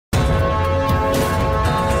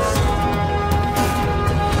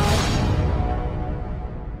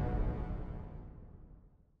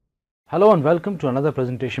Hello and welcome to another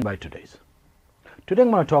presentation by Today's. Today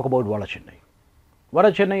I'm going to talk about Vada Chennai.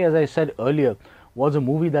 Vada Chennai, as I said earlier, was a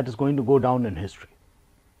movie that is going to go down in history.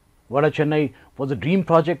 Vada Chennai was a dream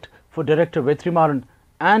project for director Vetrimaaran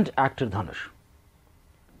and actor Dhanush.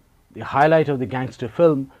 The highlight of the gangster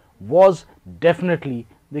film was definitely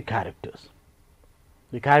the characters.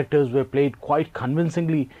 The characters were played quite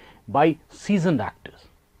convincingly by seasoned actors.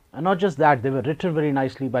 And not just that, they were written very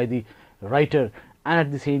nicely by the writer and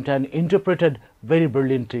at the same time interpreted very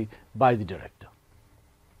brilliantly by the director.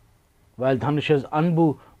 While Dhanush's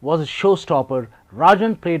Anbu was a showstopper,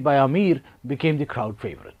 Rajan, played by Amir, became the crowd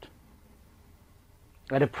favorite.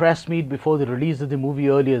 At a press meet before the release of the movie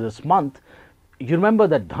earlier this month, you remember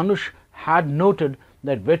that Dhanush had noted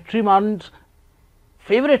that Vetrimaaran's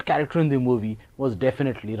favorite character in the movie was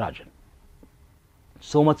definitely Rajan.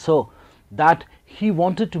 So much so that he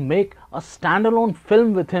wanted to make a standalone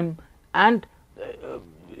film with him, and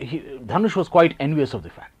Dhanush was quite envious of the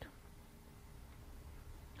fact.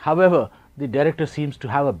 However, the director seems to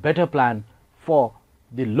have a better plan for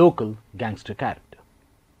the local gangster character.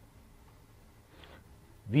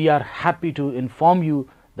 We are happy to inform you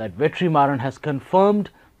that Vetrimaaran has confirmed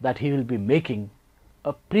that he will be making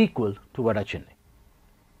a prequel to Vada Chennai.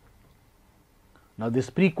 Now, this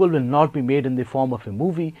prequel will not be made in the form of a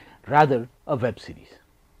movie, rather a web series.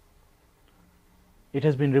 It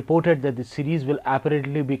has been reported that the series will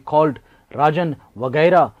apparently be called Rajan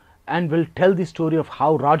Vagaira and will tell the story of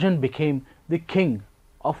how Rajan became the king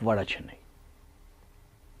of Vada Chennai.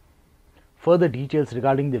 Further details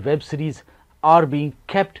regarding the web series are being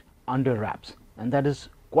kept under wraps, and that is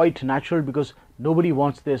quite natural because nobody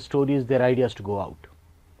wants their stories, their ideas to go out.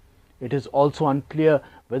 It is also unclear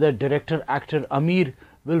whether director actor Amir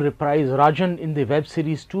will reprise Rajan in the web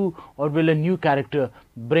series too, or will a new actor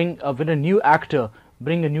bring a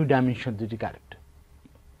new dimension to the character.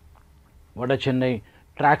 Vada Chennai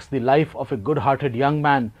tracks the life of a good-hearted young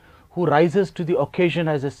man who rises to the occasion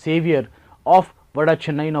as a savior of Vada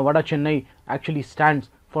Chennai. Now, Vada Chennai actually stands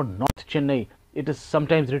for North Chennai. It is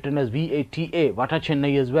sometimes written as VATA, Vada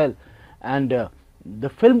Chennai as well. And the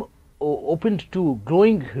film opened to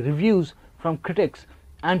glowing reviews from critics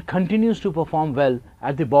and continues to perform well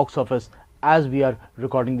at the box office as we are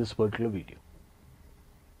recording this particular video.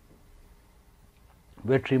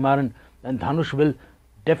 Vetrimaaran and Dhanush will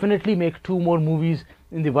definitely make 2 more movies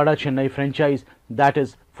in the Vada Chennai franchise. That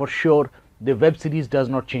is for sure. The web series does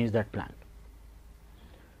not change that plan.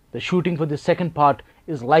 The shooting for the second part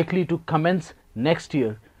is likely to commence next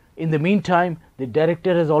year. In the meantime, the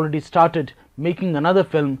director has already started making another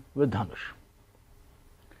film with Dhanush.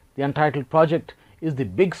 The untitled project is the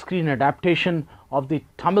big screen adaptation of the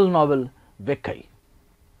Tamil novel Vetrimaaran,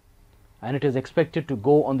 and it is expected to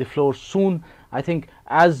go on the floor soon, I think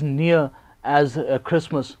as near as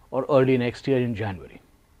Christmas or early next year in January.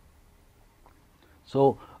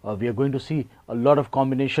 So we are going to see a lot of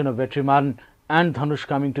combination of Vetrimaaran and Dhanush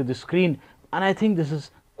coming to the screen, and I think this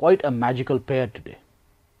is quite a magical pair today.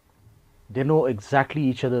 They know exactly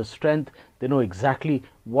each other's strength, they know exactly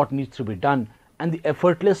what needs to be done, and the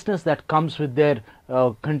effortlessness that comes with their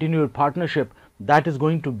continued partnership, that is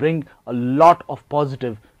going to bring a lot of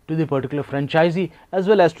positive to the particular franchisee as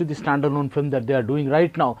well as to the standalone film that they are doing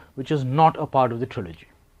right now, which is not a part of the trilogy.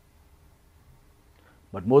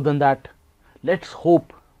 But more than that, let's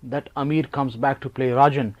hope that Amir comes back to play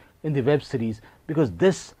Rajan in the web series, because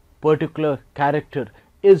this particular character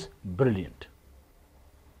is brilliant.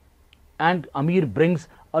 And Amir brings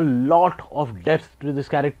a lot of depth to this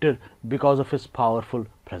character because of his powerful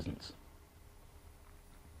presence.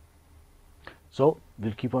 So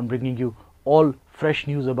we'll keep on bringing you all fresh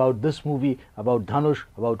news about this movie, about Dhanush,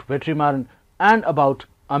 about Vetrimaaran and about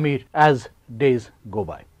Amir as days go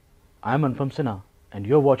by. I am Anupam Sinha and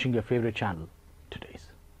you're watching your favorite channel, Today's.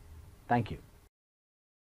 Thank you.